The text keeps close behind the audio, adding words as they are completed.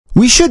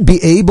We should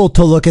be able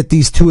to look at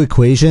these two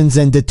equations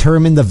and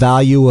determine the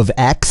value of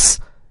x.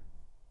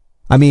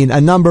 I mean,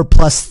 a number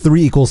plus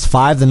 3 equals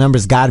 5. The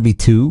number's got to be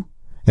 2.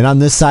 And on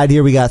this side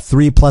here, we got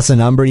 3 plus a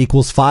number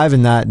equals 5,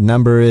 and that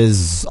number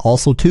is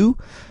also 2.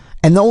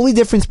 And the only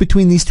difference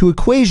between these two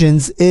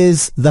equations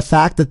is the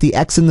fact that the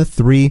x and the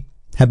 3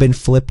 have been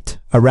flipped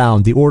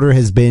around. The order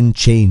has been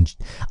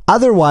changed.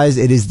 Otherwise,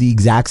 it is the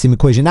exact same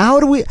equation. Now,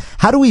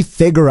 how do we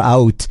figure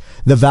out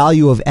the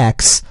value of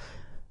x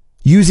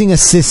using a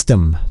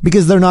system?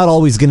 Because they're not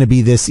always going to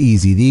be this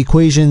easy. The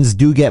equations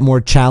do get more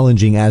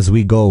challenging as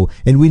we go,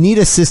 and we need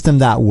a system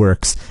that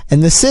works.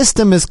 And the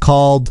system is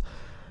called,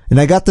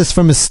 and I got this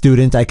from a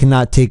student, I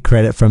cannot take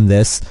credit from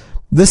this.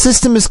 The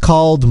system is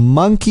called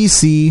Monkey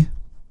See.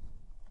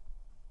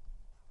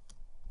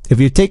 If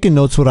you're taking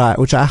notes,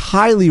 which I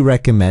highly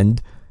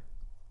recommend,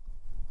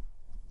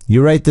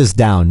 you write this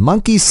down.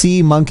 Monkey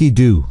see, monkey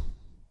do.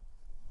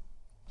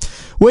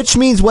 Which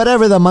means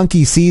whatever the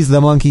monkey sees, the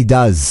monkey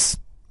does.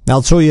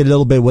 I'll show you a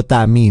little bit what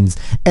that means.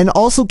 And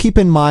also keep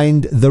in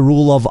mind the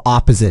rule of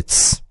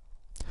opposites.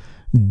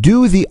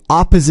 Do the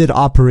opposite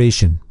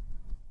operation.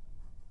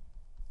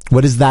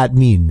 What does that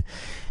mean?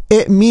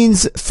 It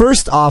means,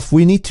 first off,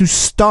 we need to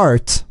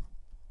start.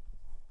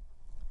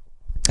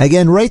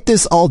 Again, write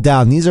this all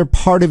down. These are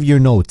part of your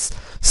notes.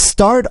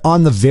 Start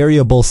on the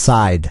variable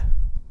side.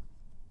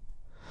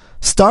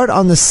 Start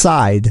on the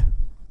side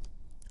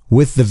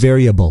with the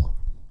variable.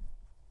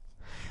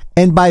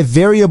 And by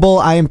variable,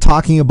 I am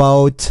talking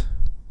about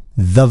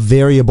the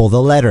variable,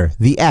 the letter,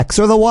 the X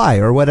or the Y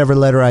or whatever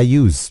letter I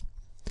use.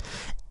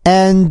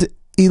 And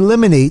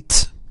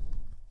eliminate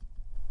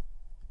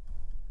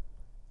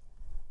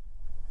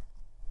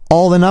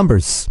all the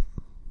numbers.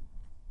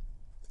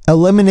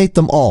 Eliminate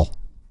them all.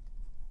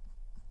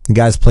 You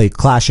guys play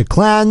Clash of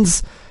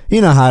Clans.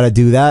 You know how to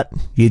do that.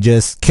 You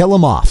just kill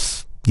them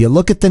off. You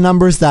look at the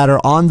numbers that are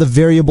on the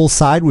variable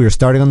side. We are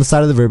starting on the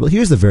side of the variable.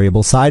 Here's the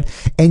variable side.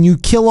 And you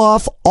kill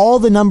off all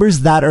the numbers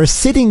that are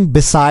sitting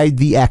beside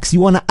the X. You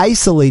want to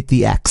isolate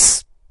the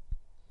X.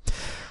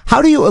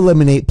 How do you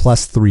eliminate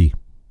plus 3?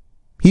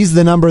 He's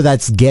the number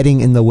that's getting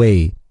in the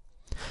way.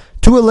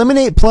 To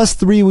eliminate plus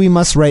 3, we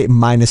must write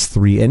minus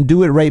 3 and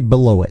do it right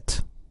below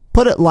it.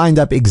 Put it lined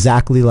up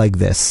exactly like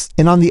this.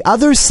 And on the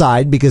other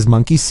side, because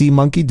monkey see,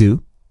 monkey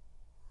do,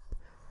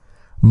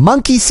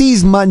 monkey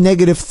sees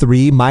negative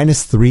 3,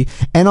 minus 3,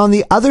 and on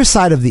the other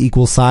side of the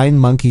equal sign,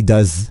 monkey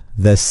does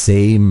the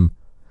same.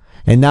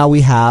 And now we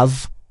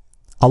have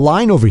a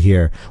line over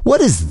here.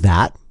 What is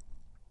that?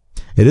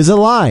 It is a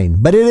line,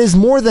 but it is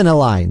more than a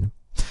line.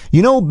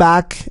 You know,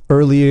 back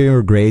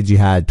earlier grades, you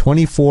had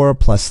 24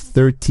 plus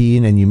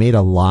 13, and you made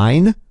a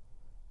line.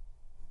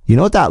 You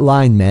know what that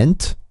line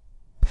meant?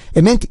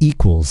 It meant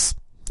equals.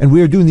 And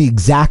we are doing the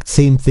exact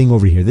same thing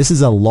over here. This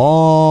is a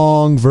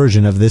long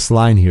version of this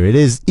line here. It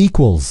is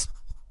equals.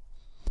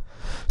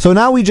 So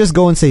now we just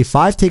go and say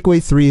 5 take away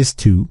 3 is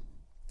 2.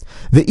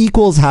 The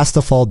equals has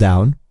to fall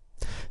down.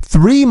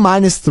 3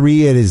 minus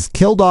 3, it is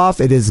killed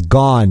off. It is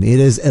gone. It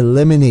is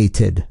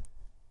eliminated.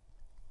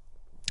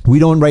 We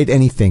don't write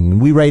anything.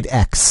 We write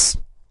x.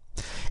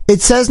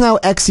 It says now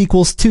x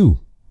equals 2.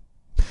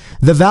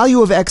 The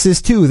value of x is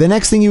 2. The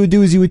next thing you would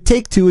do is you would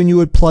take 2 and you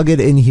would plug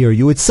it in here.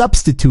 You would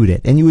substitute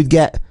it and you would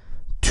get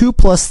 2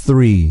 plus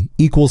 3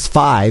 equals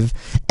 5.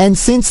 And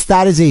since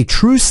that is a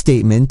true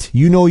statement,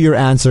 you know your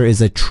answer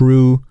is a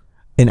true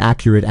and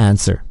accurate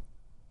answer.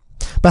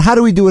 But how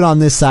do we do it on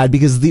this side?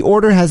 Because the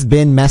order has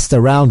been messed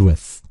around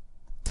with.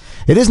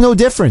 It is no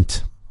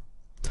different.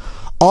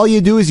 All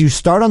you do is you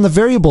start on the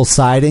variable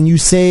side and you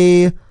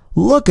say,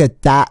 look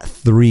at that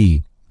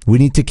 3. We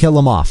need to kill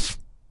them off.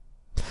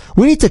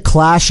 We need to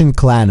clash and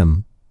clan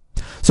them.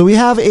 So we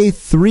have a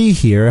 3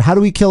 here. How do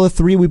we kill a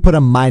 3? We put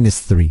a minus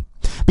 3.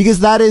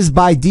 Because that is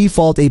by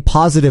default a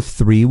positive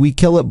 3. We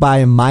kill it by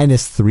a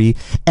minus 3.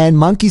 And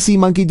monkey see,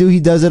 monkey do, he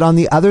does it on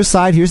the other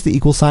side. Here's the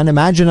equal sign.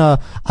 Imagine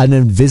an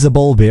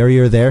invisible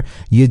barrier there.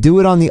 You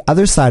do it on the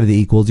other side of the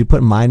equals. You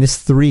put minus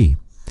 3.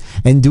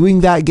 And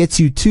doing that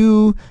gets you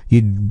 2.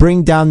 You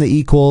bring down the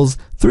equals.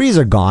 3's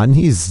are gone.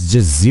 He's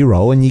just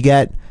 0. And you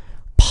get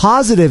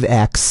positive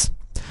x.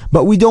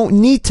 But we don't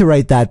need to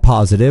write that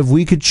positive.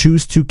 We could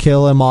choose to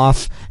kill him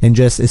off and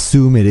just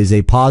assume it is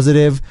a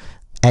positive.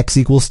 X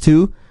equals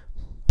 2.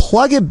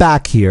 Plug it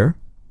back here.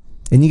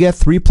 And you get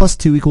 3 plus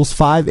 2 equals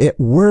 5. It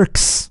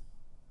works.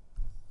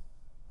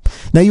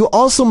 Now you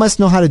also must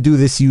know how to do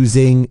this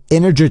using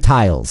integer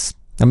tiles.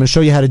 I'm going to show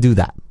you how to do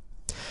that.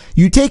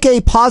 You take a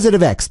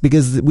positive x,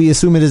 because we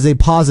assume it is a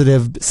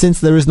positive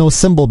since there is no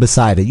symbol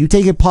beside it. You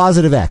take a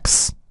positive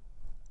x.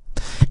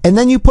 And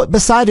then you put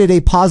beside it a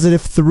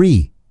positive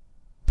 3.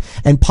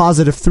 And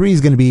positive 3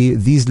 is going to be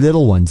these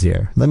little ones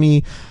here. Let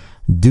me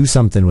do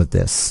something with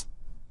this.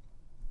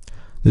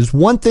 There's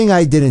one thing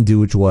I didn't do,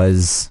 which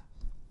was,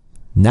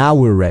 now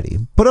we're ready.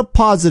 Put a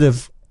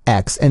positive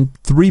x and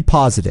 3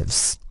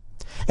 positives.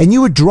 And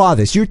you would draw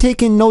this. You're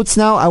taking notes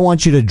now. I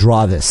want you to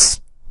draw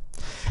this.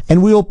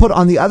 And we will put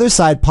on the other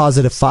side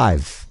positive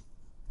 5.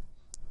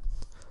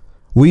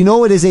 We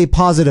know it is a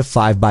positive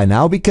 5 by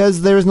now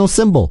because there is no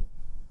symbol.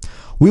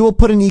 we will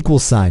put an equal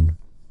sign.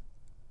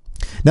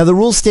 Now the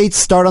rule states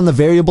start on the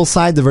variable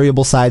side. The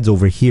variable side's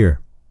over here.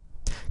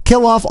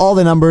 Kill off all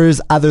the numbers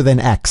other than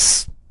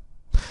x.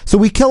 So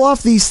we kill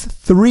off these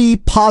 3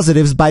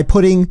 positives by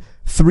putting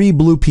 3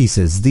 blue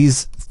pieces.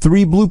 These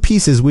 3 blue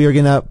pieces, we are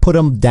going to put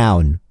them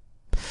down.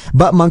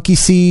 But monkey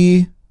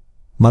see,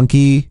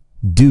 monkey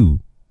do.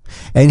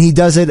 And he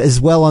does it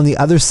as well on the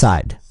other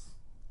side.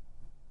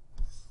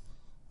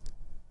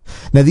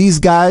 Now these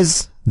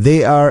guys,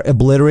 they are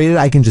obliterated.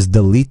 I can just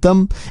delete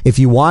them. If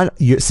you want,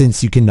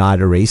 since you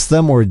cannot erase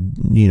them, or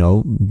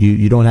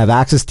you don't have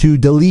access to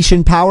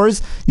deletion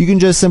powers, you can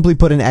just simply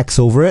put an X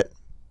over it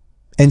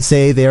and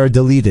say they are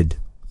deleted.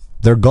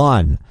 They're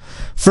gone.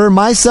 For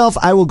myself,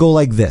 I will go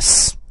like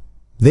this.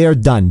 They are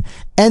done.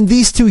 And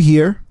these two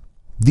here,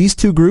 these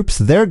two groups,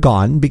 they're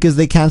gone because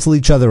they cancel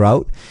each other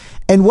out.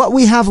 And what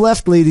we have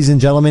left, ladies and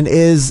gentlemen,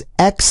 is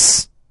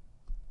X.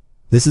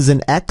 This is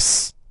an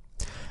X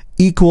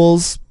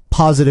equals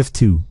positive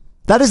 2.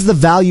 That is the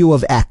value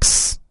of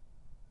X.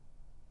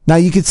 Now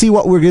you can see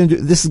what we're going to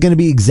do. This is going to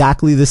be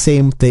exactly the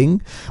same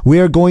thing. We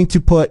are going to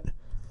put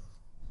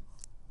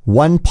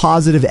 1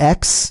 positive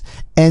X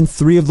and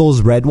 3 of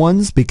those red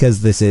ones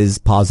because this is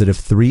positive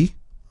 3.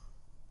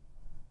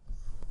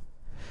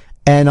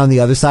 And on the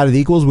other side of the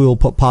equals, we will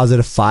put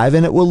positive 5,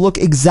 and it will look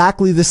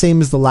exactly the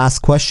same as the last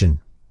question.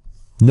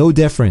 No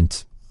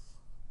different.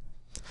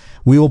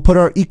 We will put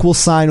our equal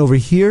sign over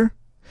here.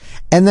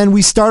 And then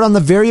we start on the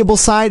variable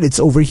side. It's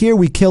over here.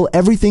 We kill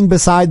everything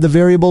beside the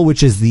variable,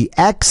 which is the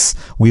X.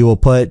 We will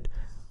put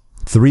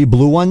 3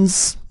 blue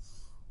ones.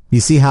 You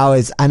see how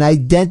it's an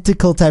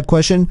identical type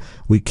question.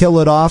 We kill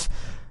it off.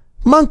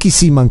 Monkey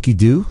see, monkey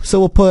do. So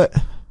we'll put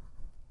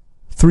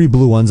 3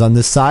 blue ones on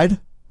this side.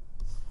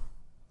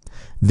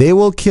 They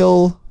will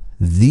kill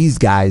these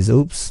guys.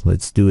 Oops.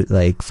 Let's do it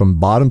like from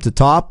bottom to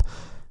top.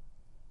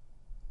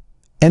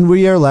 And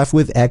we are left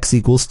with X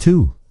equals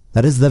 2.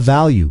 That is the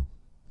value.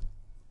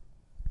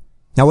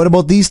 Now what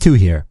about these two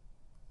here?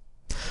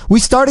 We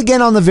start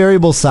again on the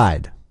variable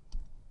side.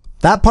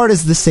 That part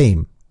is the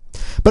same.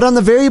 But on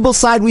the variable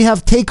side, we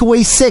have take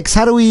away 6.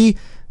 How do we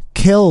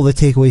kill the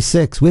take away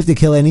 6? We have to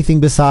kill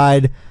anything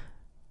beside.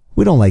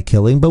 We don't like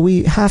killing, but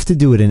we have to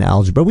do it in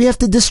algebra. We have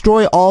to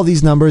destroy all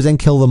these numbers and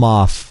kill them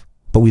off.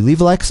 But we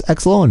leave X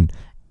alone.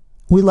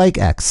 We like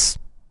X.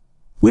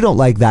 We don't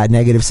like that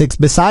negative 6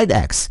 beside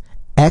X.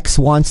 X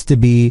wants to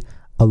be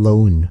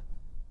alone.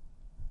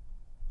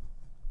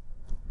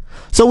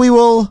 So we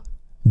will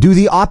do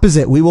the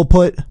opposite. We will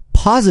put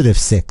positive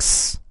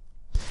 6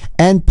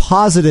 and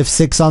positive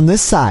 6 on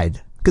this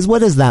side. Because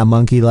what is that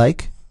monkey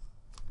like?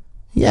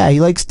 Yeah,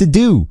 he likes to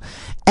do.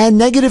 And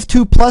negative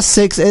 2 plus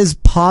 6 is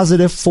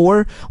positive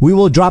 4. We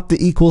will drop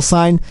the equal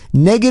sign.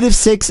 Negative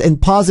 6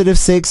 and positive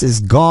 6 is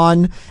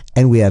gone.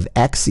 And we have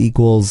X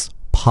equals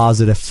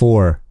positive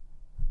 4.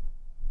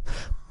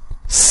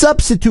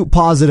 Substitute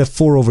positive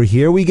 4 over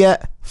here. We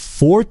get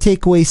 4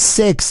 take away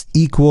 6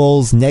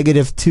 equals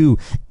negative 2.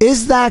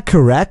 Is that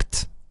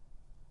correct?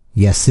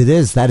 Yes, it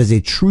is. That is a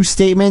true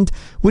statement,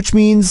 which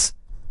means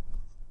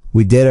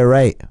we did it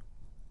right.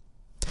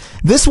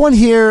 This one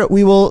here,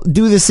 we will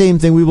do the same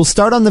thing. We will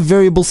start on the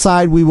variable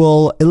side. We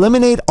will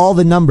eliminate all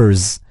the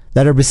numbers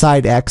that are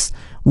beside X.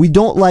 We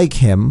don't like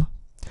him.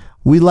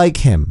 We like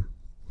him.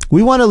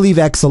 We want to leave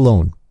X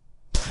alone.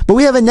 But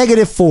we have a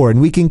negative 4,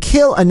 and we can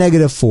kill a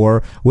negative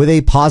 4 with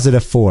a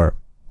positive 4.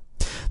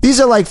 These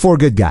are like 4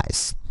 good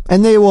guys,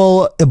 and they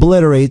will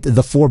obliterate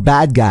the 4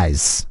 bad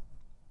guys.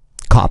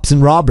 Cops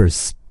and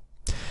robbers.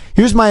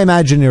 Here's my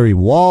imaginary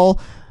wall.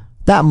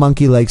 That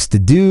monkey likes to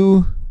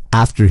do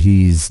after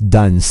he's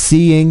done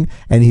seeing,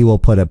 and he will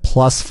put a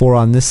plus 4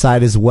 on this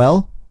side as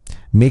well.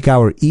 Make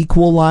our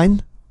equal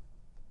line.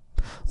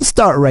 Let's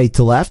start right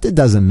to left. It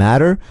doesn't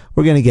matter.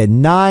 We're going to get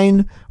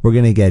 9. We're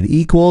going to get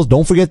equals.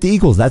 Don't forget the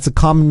equals. That's a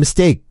common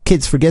mistake.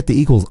 Kids forget the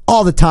equals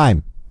all the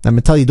time. I'm going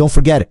to tell you, don't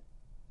forget it.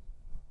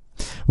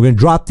 We're going to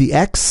drop the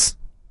X.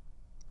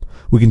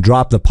 We can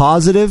drop the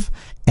positive,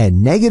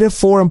 and negative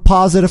 4 and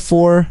positive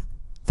 4,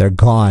 they're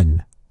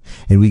gone.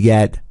 And we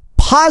get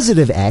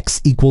positive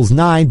X equals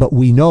 9, but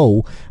we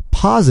know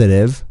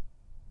positive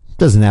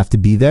doesn't have to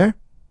be there.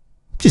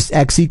 Just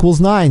X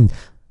equals 9.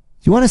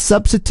 You want to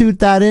substitute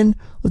that in?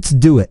 Let's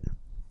do it.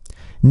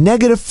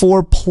 Negative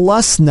 4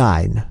 plus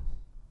 9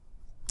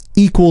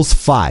 equals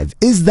 5.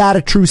 Is that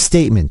a true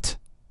statement?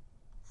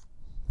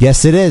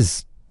 Yes, it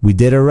is. We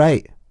did it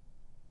right.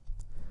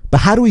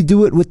 But how do we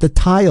do it with the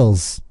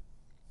tiles?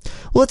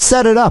 Well, let's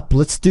set it up.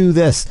 Let's do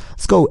this.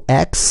 Let's go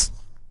X.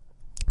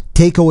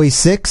 Take away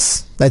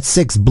 6. That's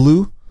 6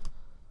 blue.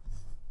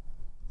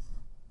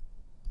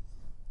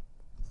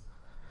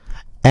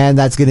 And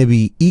that's going to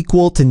be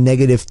equal to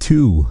negative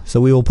 2.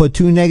 So we will put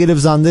 2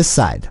 negatives on this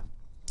side.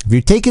 If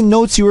you're taking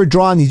notes, you are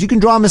drawing these. You can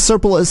draw them as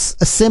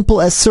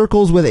simple as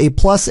circles with a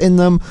plus in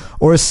them,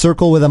 or a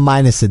circle with a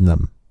minus in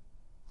them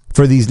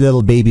for these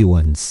little baby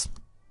ones.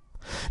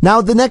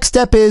 Now the next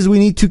step is we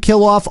need to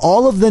kill off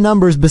all of the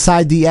numbers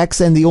beside the X,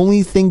 and the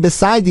only thing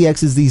beside the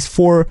X is these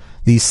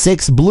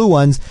 6 blue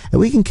ones, and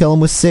we can kill them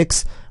with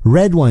 6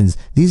 red ones.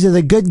 These are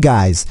the good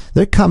guys.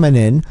 They're coming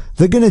in.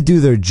 They're going to do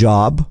their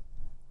job.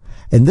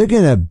 And they're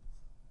going to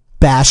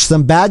bash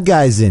some bad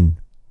guys in.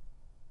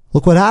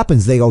 Look what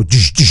happens. They go,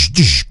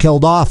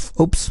 killed off.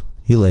 Oops.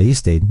 He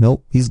stayed.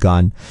 Nope, he's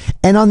gone.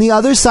 And on the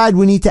other side,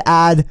 we need to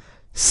add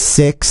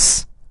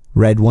 6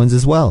 red ones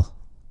as well.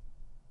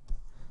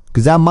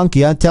 Because that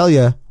monkey, I'm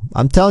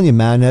telling you,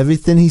 man,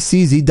 everything he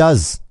sees, he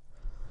does.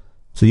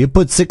 So you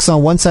put 6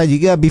 on one side, you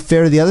gotta be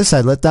fair to the other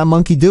side. Let that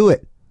monkey do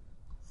it.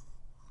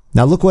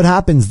 Now look what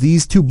happens.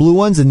 These 2 blue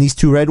ones and these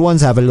 2 red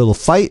ones have a little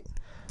fight.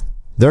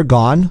 They're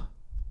gone.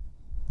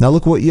 Now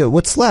look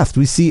what's left.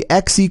 We see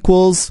x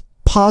equals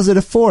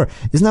positive 4.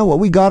 Isn't that what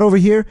we got over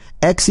here?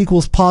 X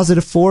equals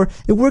positive 4.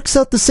 It works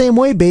out the same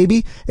way,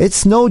 baby.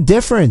 It's no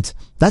different.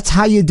 That's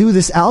how you do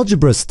this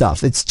algebra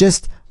stuff. It's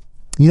just,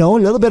 a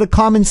little bit of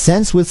common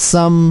sense with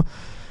some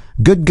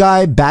good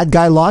guy, bad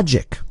guy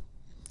logic.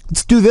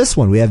 Let's do this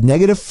one. We have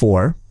negative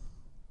 4.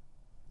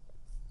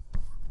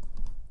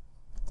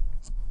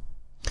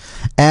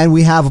 And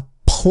we have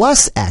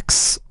plus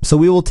x. So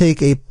we will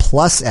take a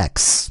plus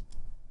x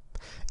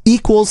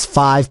equals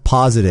 5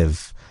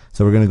 positive.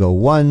 So we're going to go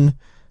 1,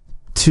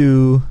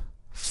 2,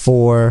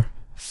 4,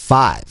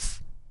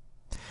 5.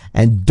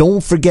 And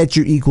don't forget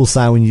your equal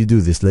sign when you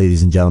do this,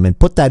 ladies and gentlemen.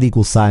 Put that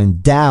equal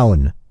sign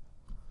down.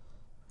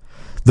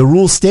 The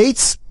rule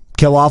states,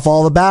 kill off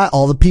all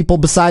the people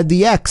beside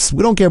the x.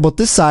 We don't care about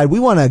this side. We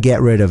want to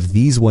get rid of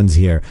these ones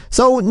here.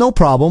 So no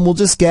problem. We'll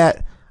just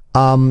get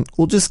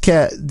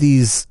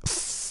these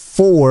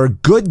 4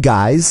 good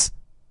guys.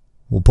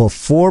 We'll put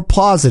 4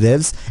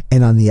 positives,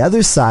 and on the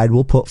other side,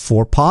 we'll put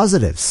 4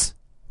 positives.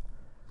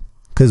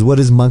 Because what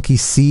does monkey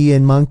see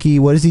in monkey?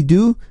 What does he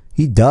do?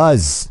 He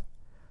does.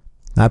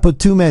 I put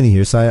too many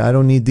here, so I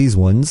don't need these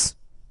ones.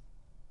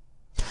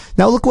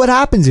 Now look what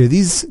happens here.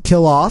 These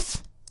kill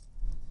off.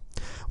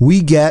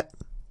 We get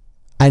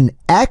an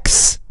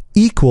x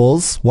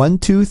equals 1,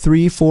 2,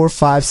 3, 4,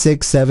 5,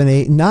 6, 7,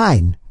 8,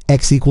 9.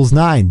 X equals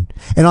 9.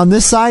 And on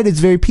this side, it's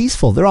very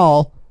peaceful. They're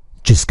all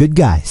just good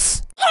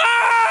guys.